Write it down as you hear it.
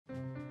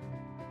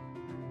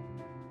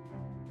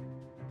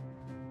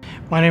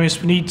My name is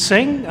Puneet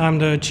Singh. I'm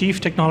the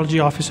Chief Technology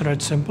Officer at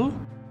Simpl.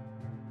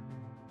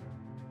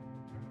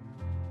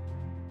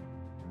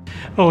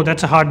 Oh,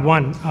 that's a hard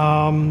one.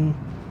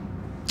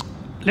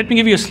 Let me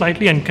give you a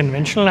slightly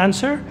unconventional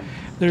answer.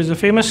 There is a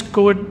famous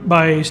quote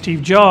by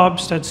Steve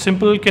Jobs that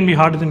simple can be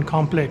harder than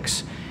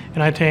complex.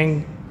 And I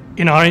think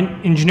in our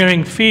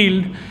engineering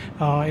field,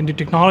 in the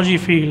technology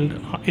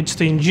field, it's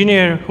the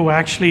engineer who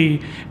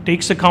actually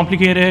takes the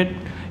complicated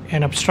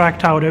and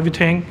abstract out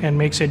everything and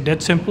makes it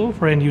dead simple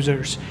for end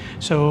users.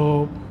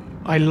 So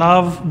I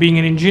love being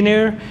an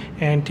engineer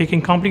and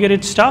taking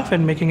complicated stuff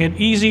and making it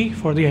easy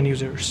for the end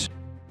users.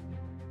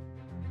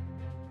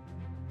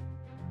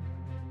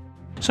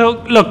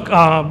 So look,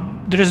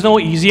 there is no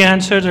easy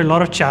answer. There are a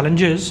lot of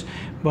challenges,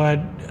 but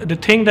the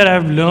thing that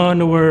I've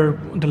learned over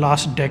the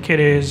last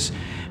decade is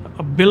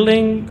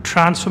building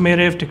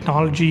transformative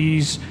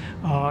technologies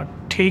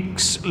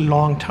takes a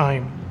long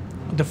time.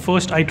 The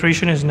first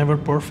iteration is never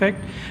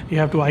perfect. You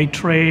have to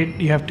iterate,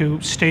 you have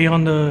to stay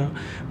on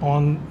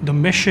the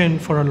mission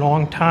for a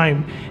long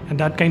time, and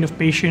that kind of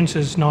patience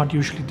is not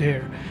usually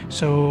there.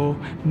 So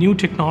new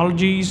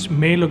technologies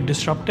may look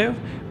disruptive,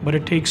 but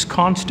it takes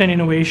constant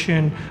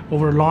innovation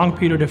over a long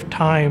period of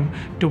time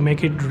to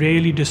make it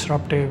really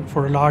disruptive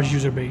for a large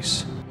user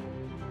base.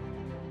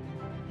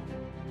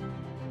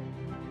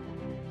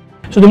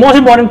 So the most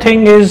important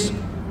thing is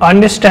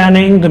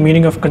understanding the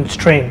meaning of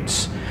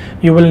constraints.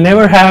 You will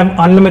never have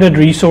unlimited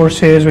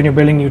resources when you're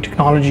building new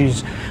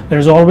technologies.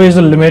 There's always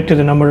a limit to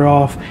the number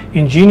of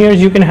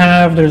engineers you can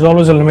have. There's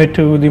always a limit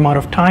to the amount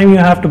of time you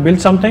have to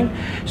build something.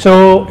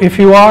 So if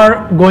you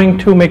are going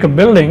to make a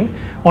building,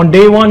 on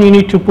day one you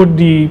need to put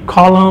the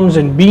columns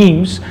and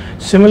beams.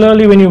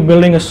 Similarly, when you're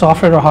building a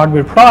software or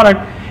hardware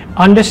product,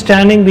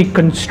 understanding the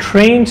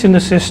constraints in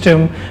the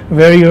system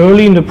very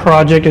early in the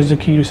project is the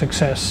key to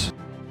success.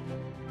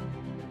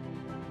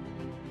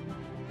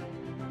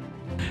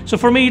 So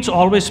for me, it's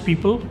always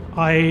people.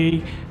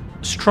 I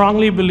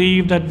strongly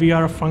believe that we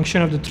are a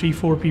function of the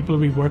 3-4 people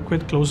we work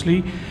with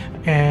closely.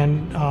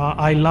 And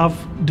I love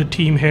the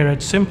team here at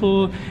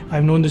Simpl.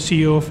 I've known the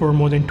CEO for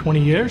more than 20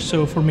 years,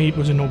 so for me, it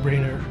was a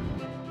no-brainer.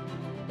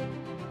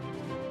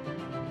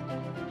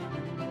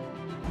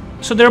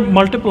 So there are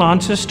multiple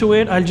answers to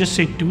it. I'll just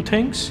say 2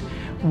 things.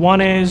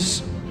 One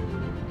is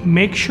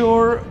make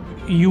sure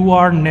you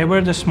are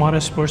never the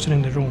smartest person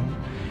in the room.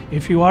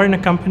 If you are in a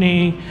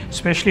company,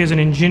 especially as an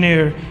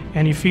engineer,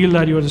 and you feel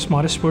that you're the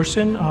smartest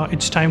person,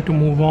 it's time to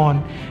move on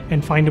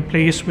and find a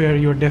place where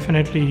you're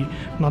definitely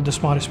not the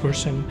smartest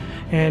person.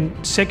 And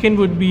second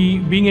would be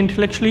being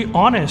intellectually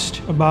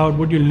honest about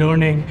what you're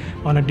learning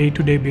on a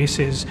day-to-day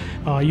basis.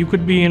 You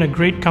could be in a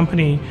great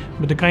company,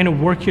 but the kind of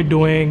work you're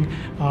doing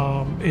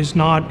is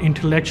not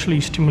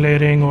intellectually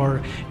stimulating or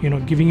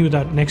giving you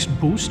that next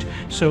boost.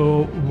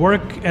 So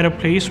work at a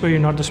place where you're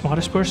not the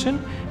smartest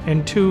person,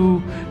 and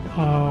 2,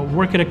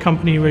 work at a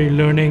company where you're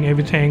learning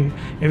everything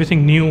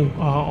new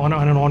on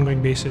an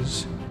ongoing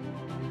basis.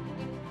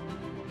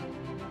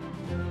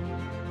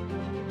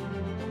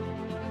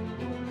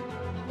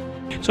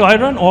 So I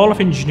run all of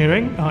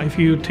engineering. If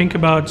you think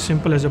about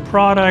Simpl as a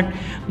product,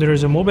 there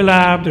is a mobile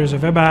app, there is a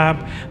web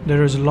app,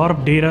 there is a lot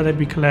of data that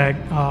we collect.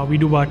 We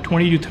do about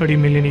 20 to 30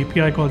 million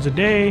API calls a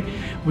day.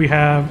 We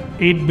have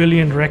 8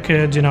 billion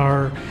records in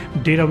our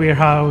data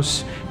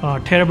warehouse,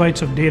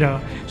 terabytes of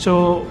data.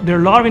 So there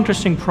are a lot of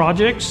interesting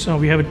projects.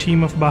 We have a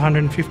team of about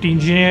 150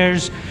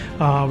 engineers.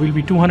 We'll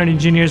be 200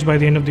 engineers by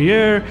the end of the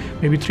year,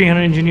 maybe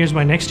 300 engineers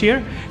by next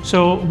year.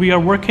 So we are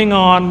working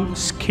on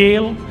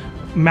scale,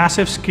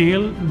 massive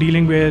scale,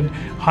 dealing with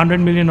 100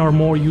 million or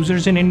more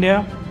users in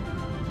India.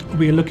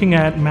 We are looking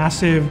at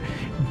massive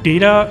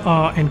data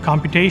and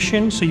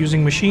computation, so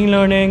using machine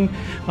learning,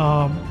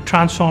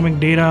 transforming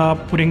data,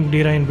 putting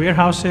data in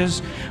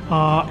warehouses,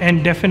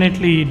 and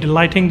definitely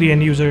delighting the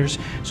end users.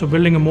 So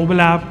building a mobile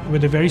app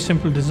with a very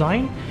simple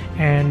design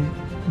and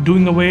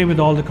doing away with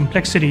all the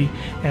complexity,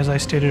 as I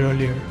stated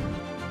earlier.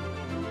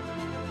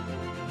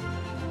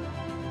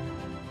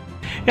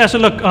 Yeah, so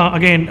look,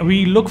 again,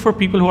 we look for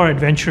people who are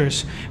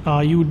adventurous.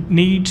 You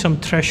need some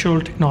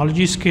threshold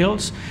technology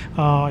skills,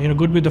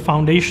 good with the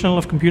foundational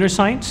of computer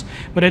science.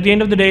 But at the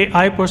end of the day,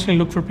 I personally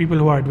look for people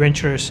who are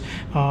adventurous.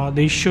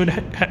 They should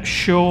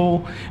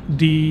show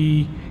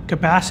the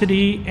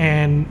capacity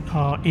and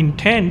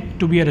intent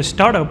to be at a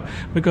startup,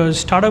 because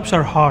startups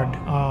are hard.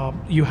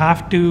 You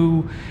have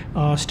to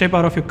step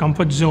out of your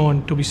comfort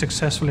zone to be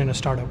successful in a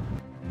startup.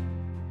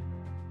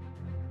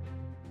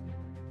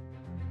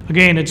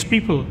 Again, it's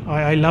people.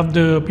 I love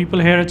the people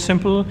here at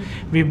Simpl.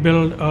 We've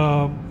built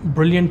a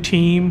brilliant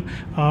team.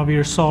 We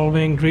are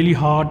solving really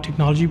hard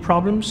technology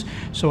problems.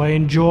 So I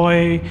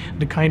enjoy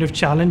the kind of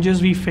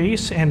challenges we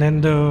face, and then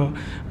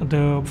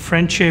the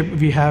friendship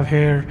we have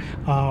here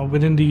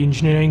within the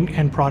engineering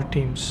and product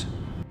teams.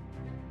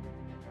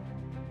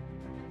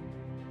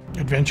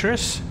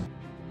 Adventurous.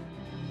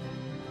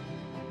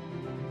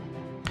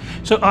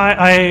 So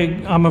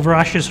I'm a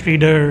voracious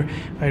reader.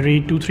 I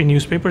read 2-3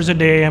 newspapers a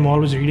day. I'm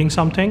always reading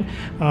something.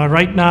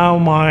 Right now,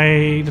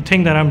 the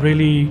thing that I'm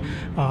really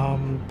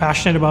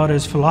passionate about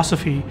is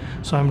philosophy.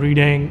 So I'm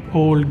reading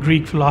old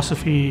Greek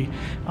philosophy,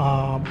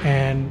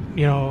 and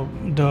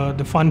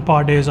the fun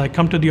part is I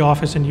come to the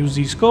office and use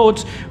these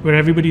quotes where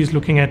everybody is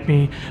looking at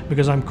me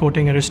because I'm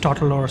quoting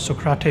Aristotle or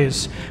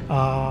Socrates,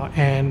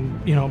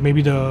 and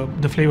maybe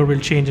the flavor will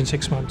change in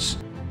 6 months.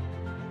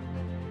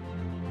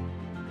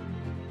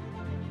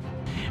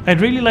 I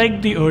really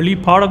like the early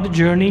part of the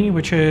journey,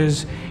 which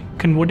is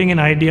converting an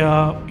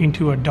idea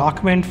into a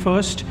document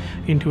first,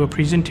 into a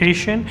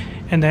presentation,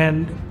 and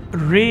then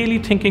really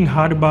thinking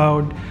hard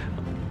about,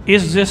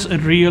 is this a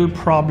real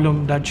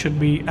problem that should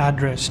be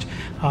addressed?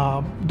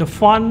 The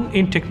fun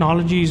in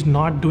technology is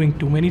not doing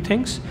too many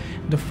things.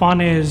 The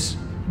fun is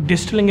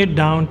distilling it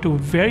down to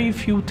very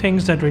few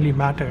things that really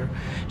matter.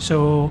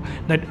 So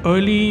that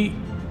early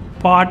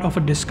part of a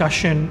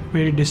discussion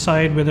where you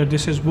decide whether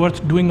this is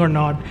worth doing or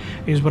not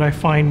is what I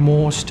find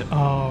most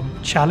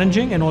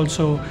challenging and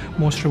also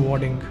most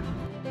rewarding.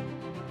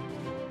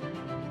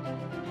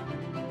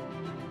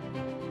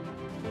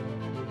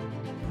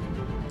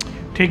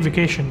 Take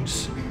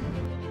vacations.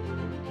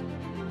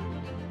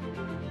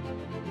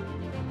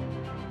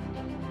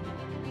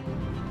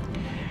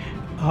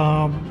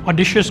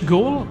 Audacious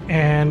goal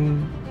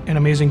and an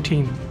amazing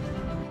team.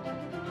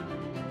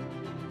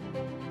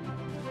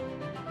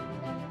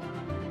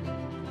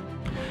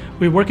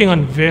 We're working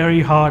on very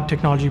hard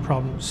technology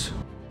problems.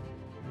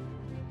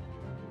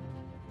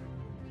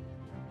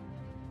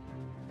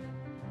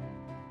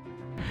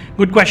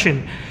 Good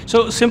question.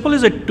 So Simpl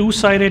is a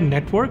two-sided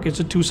network.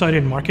 It's a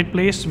two-sided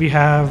marketplace. We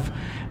have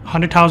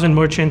 100,000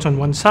 merchants on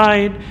one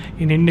side,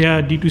 in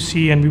India,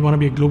 D2C, and we want to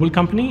be a global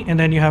company. And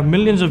then you have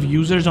millions of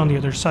users on the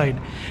other side.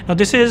 Now,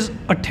 this is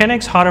a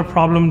 10x harder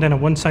problem than a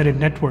one-sided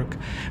network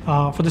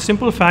for the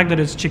simple fact that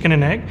it's chicken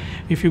and egg.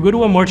 If you go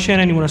to a merchant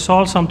and you want to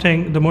solve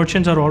something, the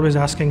merchants are always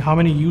asking how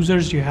many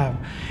users do you have.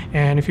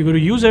 And if you go to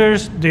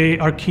users, they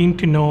are keen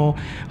to know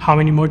how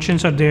many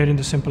merchants are there in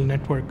the Simpl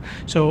network.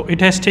 So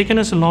it has taken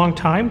us a long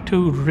time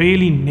to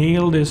really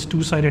nail this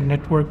two-sided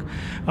network.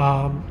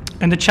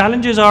 And the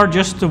challenges are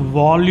just the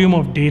volume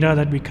of data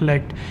that we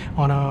collect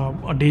on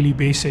a daily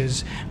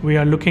basis. We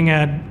are looking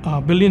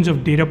at billions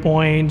of data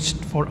points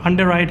for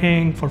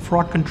underwriting, for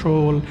fraud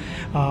control.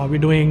 We're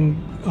doing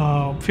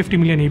 50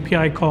 million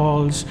API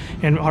calls,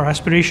 and our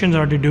aspirations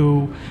are to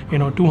do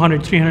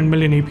 200, 300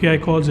 million API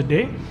calls a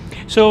day.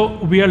 So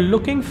we are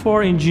looking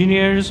for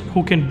engineers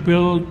who can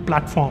build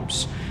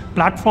platforms.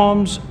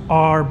 Platforms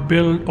are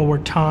built over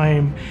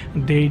time.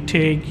 They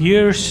take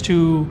years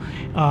to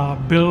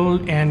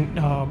build and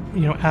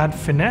add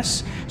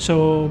finesse.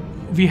 So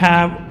we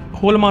have a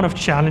whole amount of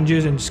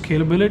challenges in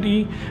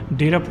scalability,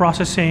 data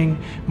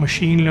processing,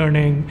 machine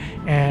learning,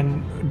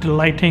 and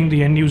delighting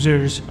the end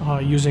users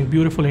using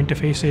beautiful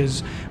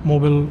interfaces,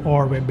 mobile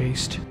or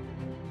web-based.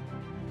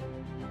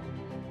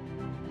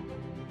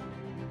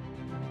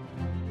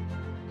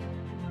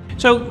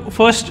 So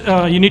first,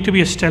 you need to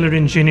be a stellar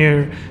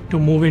engineer to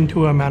move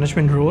into a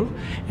management role.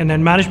 And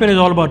then management is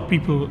all about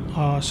people.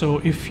 So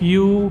if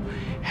you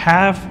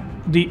have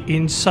the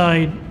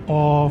insight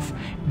of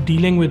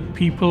dealing with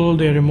people,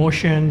 their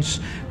emotions,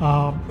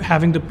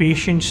 having the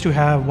patience to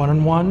have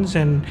one-on-ones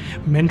and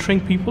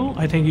mentoring people,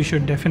 I think you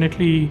should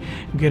definitely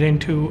get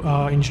into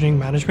engineering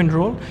management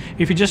role.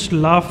 If you just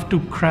love to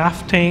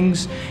craft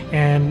things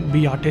and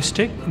be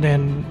artistic,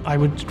 then I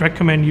would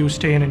recommend you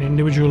stay in an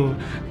individual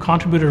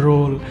contributor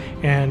role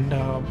and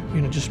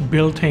just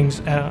build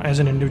things as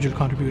an individual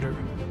contributor.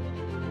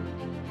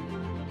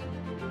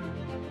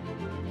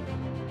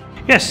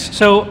 Yes,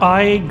 so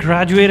I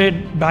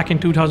graduated back in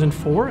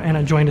 2004 and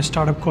I joined a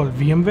startup called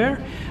VMware.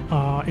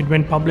 It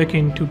went public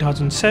in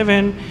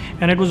 2007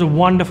 and it was a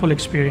wonderful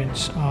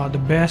experience.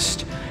 The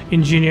best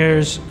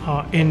engineers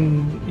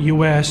in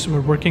US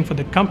were working for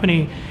the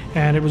company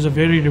and it was a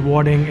very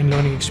rewarding and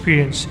learning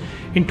experience.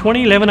 In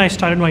 2011, I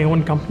started my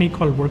own company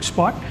called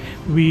WorkSpot.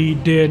 We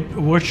did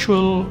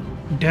virtual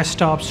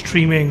desktop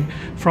streaming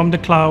from the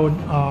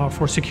cloud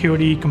for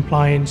security,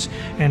 compliance,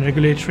 and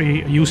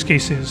regulatory use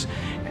cases.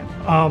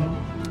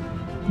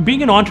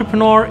 Being an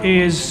entrepreneur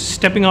is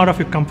stepping out of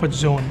your comfort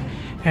zone.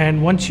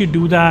 And once you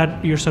do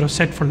that, you're sort of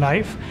set for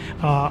life.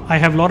 I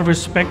have a lot of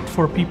respect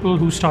for people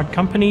who start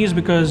companies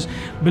because,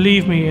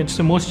 believe me, it's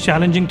the most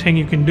challenging thing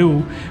you can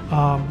do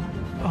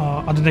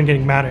other than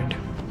getting married.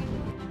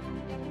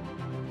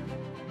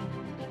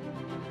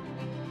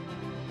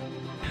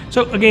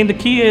 So again, the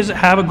key is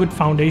have a good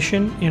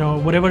foundation.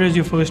 Whatever is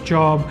your first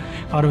job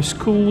out of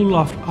school,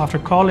 after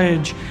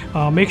college,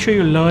 make sure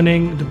you're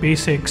learning the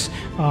basics,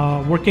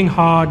 working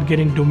hard,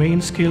 getting domain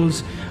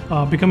skills,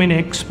 becoming an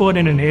expert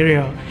in an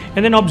area,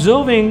 and then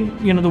observing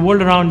the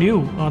world around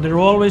you. There are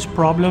always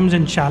problems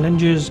and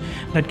challenges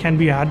that can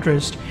be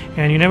addressed,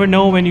 and you never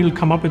know when you'll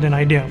come up with an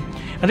idea.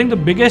 I think the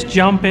biggest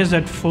jump is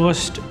the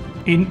first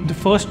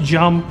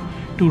jump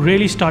to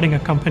really starting a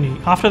company.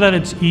 After that,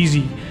 it's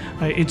easy.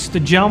 It's the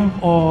jump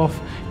of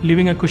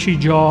leaving a cushy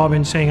job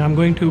and saying, I'm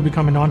going to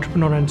become an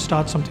entrepreneur and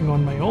start something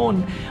on my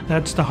own.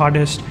 That's the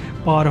hardest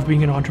part of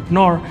being an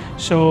entrepreneur.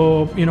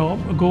 So,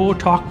 go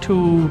talk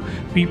to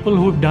people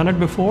who've done it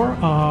before,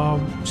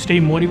 stay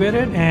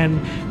motivated, and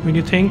when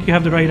you think you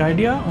have the right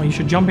idea, you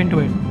should jump into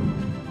it.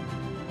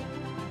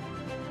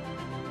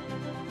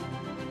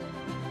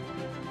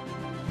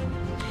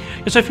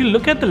 So if you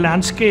look at the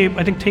landscape,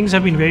 I think things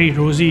have been very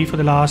rosy for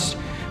the last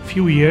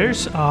few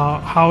years.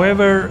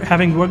 However,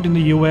 having worked in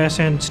the US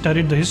and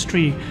studied the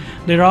history,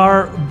 there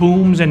are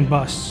booms and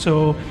busts.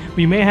 So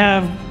we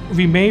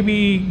may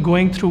be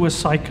going through a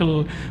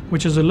cycle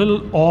which is a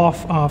little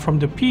off from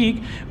the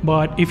peak,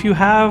 but if you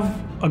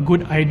have a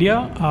good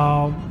idea,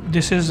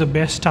 this is the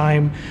best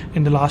time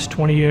in the last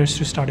 20 years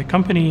to start a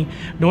company.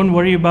 Don't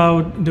worry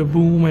about the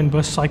boom and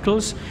bust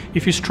cycles.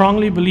 If you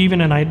strongly believe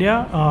in an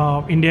idea,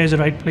 India is the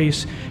right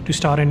place to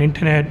start an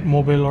internet,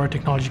 mobile, or a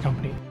technology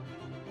company.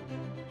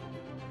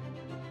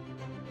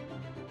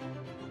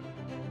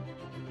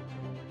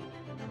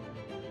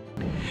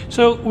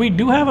 So we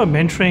do have a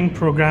mentoring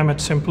program at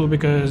Simpl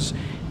because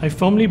I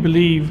firmly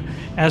believe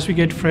as we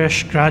get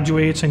fresh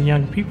graduates and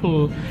young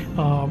people,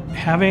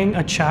 having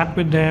a chat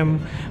with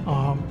them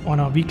on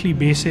a weekly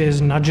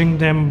basis, nudging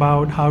them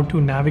about how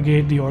to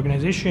navigate the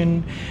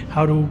organization,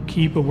 how to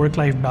keep a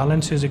work-life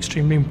balance is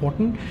extremely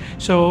important.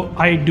 So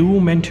I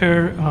do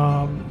mentor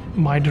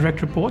my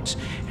direct reports,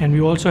 and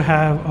we also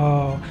have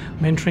a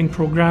mentoring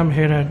program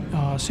here at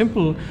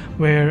Simpl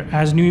where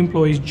as new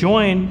employees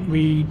join,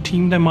 we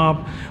team them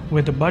up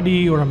with a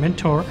buddy or a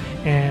mentor,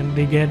 and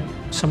they get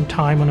some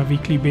time on a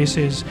weekly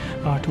basis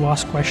to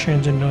ask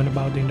questions and learn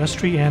about the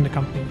industry and the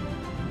company.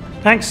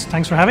 Thanks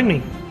for having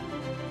me.